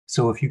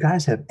So if you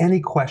guys have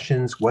any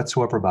questions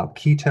whatsoever about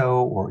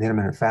keto or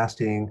intermittent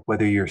fasting,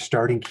 whether you're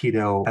starting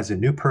keto as a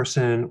new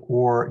person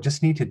or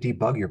just need to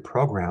debug your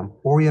program,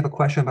 or you have a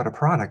question about a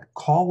product,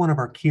 call one of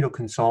our keto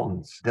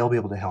consultants. They'll be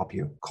able to help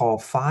you. Call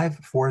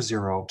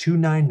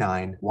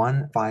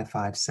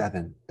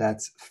 540-299-1557.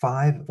 That's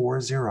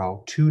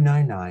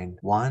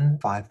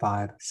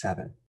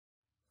 540-299-1557.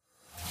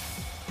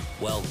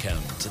 Welcome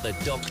to the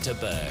Dr.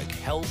 Berg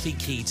Healthy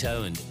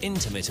Keto and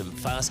Intermittent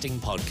Fasting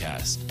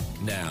Podcast.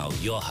 Now,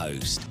 your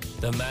host,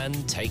 the man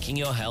taking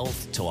your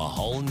health to a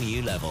whole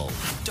new level,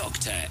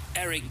 Dr.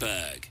 Eric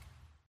Berg.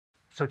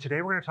 So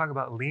today we're going to talk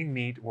about lean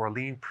meat or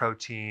lean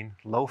protein,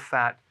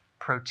 low-fat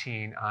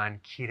protein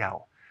on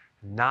keto.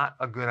 Not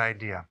a good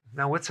idea.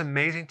 Now, what's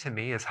amazing to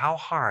me is how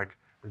hard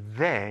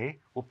they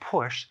will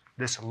push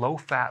this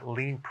low-fat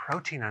lean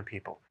protein on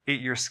people. Eat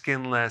your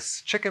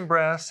skinless chicken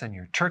breasts and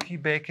your turkey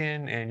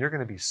bacon, and you're going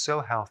to be so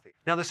healthy.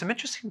 Now, there's some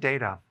interesting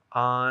data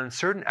on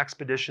certain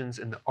expeditions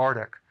in the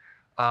Arctic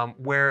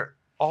where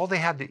all they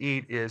had to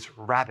eat is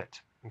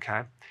rabbit,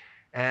 okay?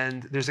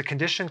 And there's a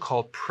condition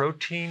called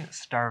protein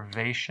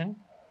starvation.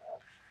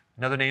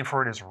 Another name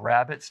for it is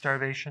rabbit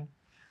starvation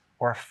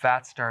or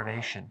fat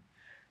starvation.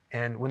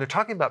 And when they're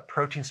talking about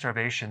protein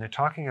starvation, they're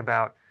talking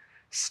about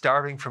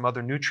starving from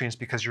other nutrients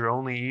because you're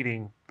only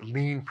eating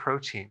lean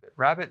protein.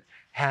 Rabbit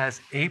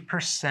has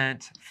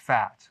 8%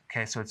 fat,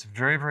 okay, so it's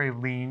very, very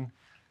lean.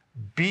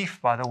 Beef,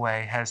 by the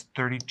way, has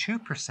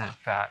 32%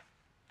 fat.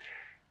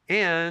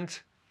 And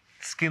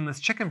skinless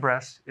chicken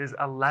breast is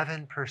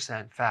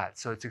 11% fat,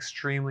 so it's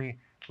extremely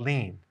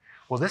lean.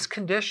 Well, this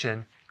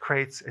condition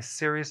creates a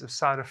series of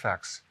side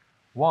effects.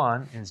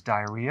 One is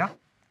diarrhea,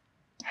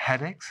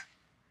 headaches,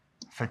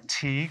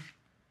 fatigue,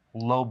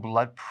 low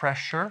blood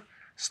pressure,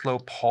 slow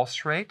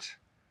pulse rate,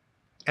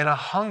 and a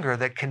hunger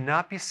that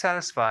cannot be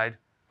satisfied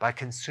by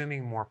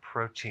consuming more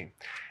protein.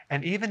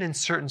 And even in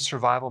certain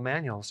survival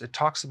manuals, it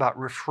talks about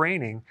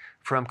refraining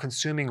from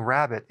consuming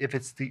rabbit if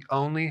it's the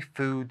only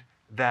food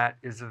that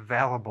is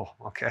available,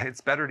 okay? It's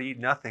better to eat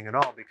nothing at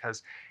all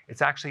because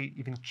it's actually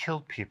even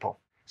killed people.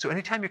 So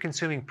anytime you're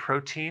consuming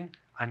protein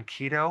on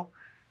keto,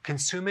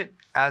 consume it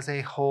as a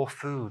whole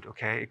food,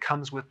 okay? It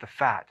comes with the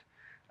fat.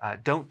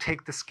 Don't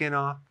take the skin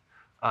off.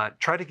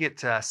 Try to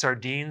get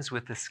sardines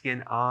with the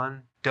skin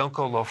on. Don't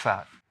go low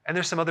fat. And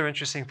there's some other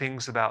interesting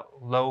things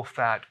about low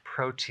fat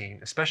protein,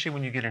 especially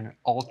when you get an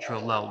ultra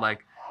low,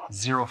 like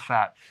 0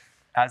 fat,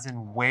 as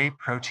in whey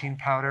protein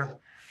powder.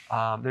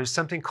 There's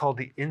something called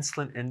the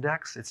insulin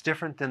index. It's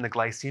different than the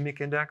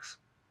glycemic index.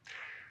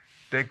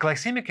 The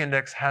glycemic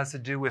index has to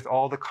do with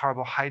all the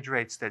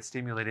carbohydrates that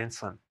stimulate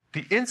insulin.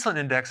 The insulin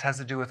index has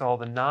to do with all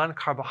the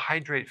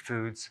non-carbohydrate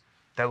foods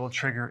that will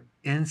trigger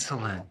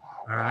insulin,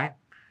 all right?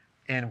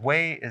 And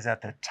whey is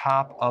at the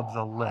top of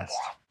the list.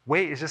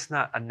 Whey is just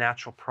not a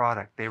natural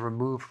product. They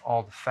remove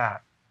all the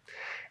fat.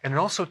 And it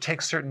also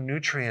takes certain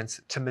nutrients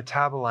to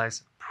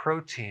metabolize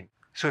protein.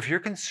 So if you're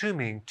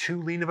consuming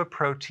too lean of a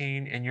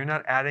protein and you're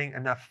not adding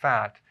enough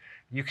fat,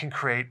 you can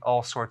create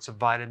all sorts of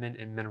vitamin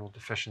and mineral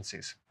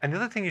deficiencies.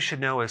 Another thing you should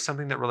know is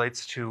something that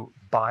relates to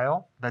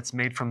bile that's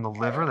made from the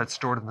liver that's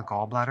stored in the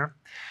gallbladder.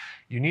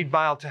 You need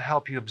bile to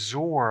help you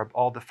absorb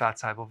all the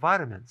fat-soluble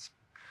vitamins.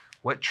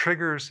 What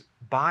triggers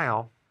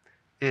bile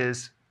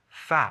is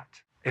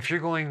fat. If you're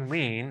going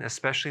lean,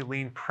 especially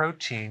lean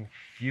protein,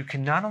 you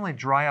can not only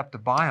dry up the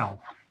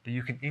bile, but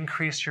you can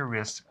increase your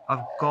risk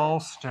of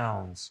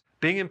gallstones.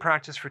 Being in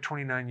practice for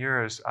 29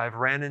 years, I've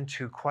ran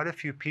into quite a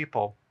few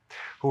people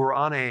who are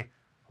on a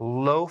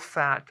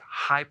low-fat,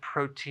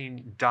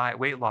 high-protein diet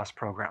weight loss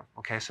program.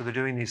 Okay, so they're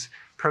doing these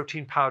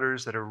protein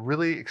powders that are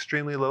really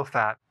extremely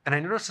low-fat, and I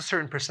noticed a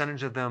certain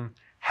percentage of them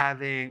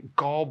having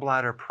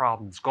gallbladder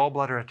problems,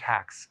 gallbladder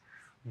attacks,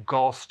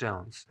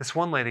 gallstones. This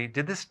one lady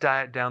did this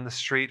diet down the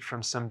street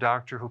from some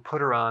doctor who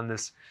put her on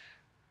this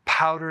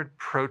powdered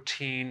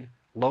protein,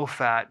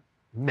 low-fat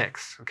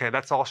mix. Okay,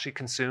 that's all she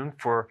consumed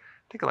for,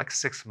 I think, like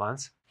 6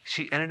 months.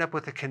 She ended up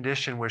with a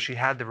condition where she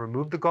had to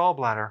remove the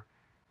gallbladder,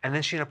 and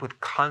then she ended up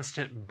with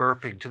constant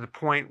burping to the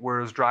point where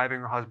it was driving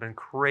her husband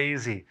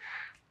crazy.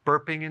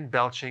 Burping and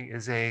belching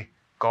is a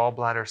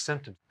gallbladder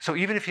symptom. So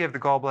even if you have the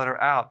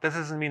gallbladder out, that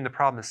doesn't mean the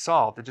problem is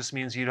solved. It just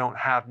means you don't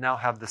now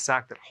have the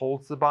sac that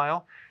holds the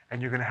bile, and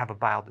you're going to have a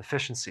bile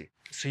deficiency.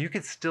 So you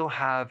could still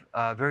have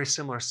very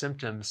similar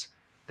symptoms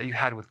that you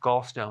had with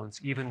gallstones,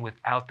 even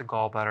without the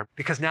gallbladder,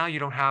 because now you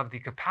don't have the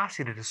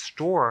capacity to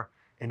store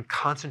and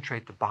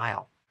concentrate the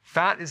bile.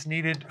 Fat is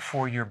needed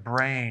for your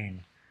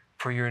brain,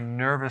 for your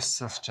nervous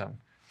system,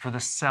 for the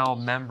cell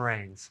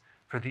membranes,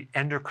 for the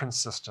endocrine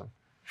system,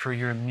 for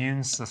your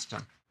immune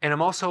system. And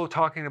I'm also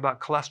talking about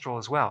cholesterol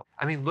as well.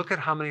 I mean, look at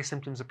how many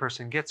symptoms a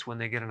person gets when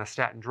they get on a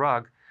statin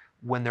drug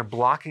when they're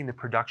blocking the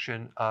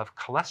production of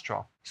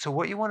cholesterol. So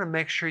what you want to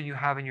make sure you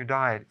have in your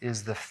diet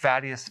is the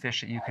fattiest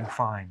fish that you can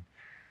find,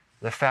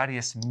 the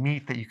fattiest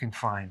meat that you can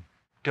find.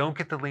 Don't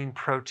get the lean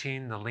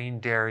protein, the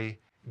lean dairy.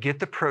 Get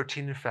the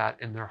protein and fat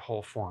in their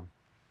whole form.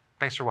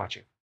 Thanks for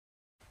watching.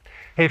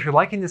 Hey, if you're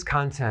liking this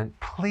content,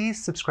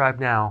 please subscribe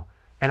now,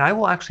 and I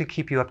will actually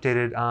keep you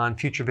updated on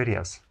future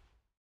videos.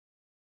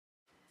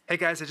 Hey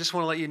guys, I just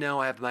want to let you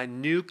know I have my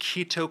new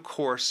keto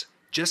course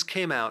just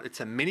came out. It's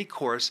a mini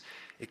course.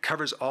 It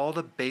covers all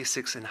the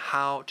basics and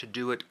how to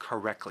do it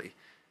correctly.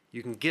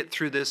 You can get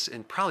through this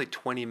in probably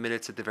 20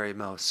 minutes at the very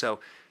most. So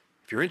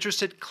if you're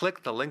interested,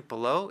 click the link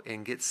below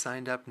and get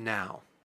signed up now.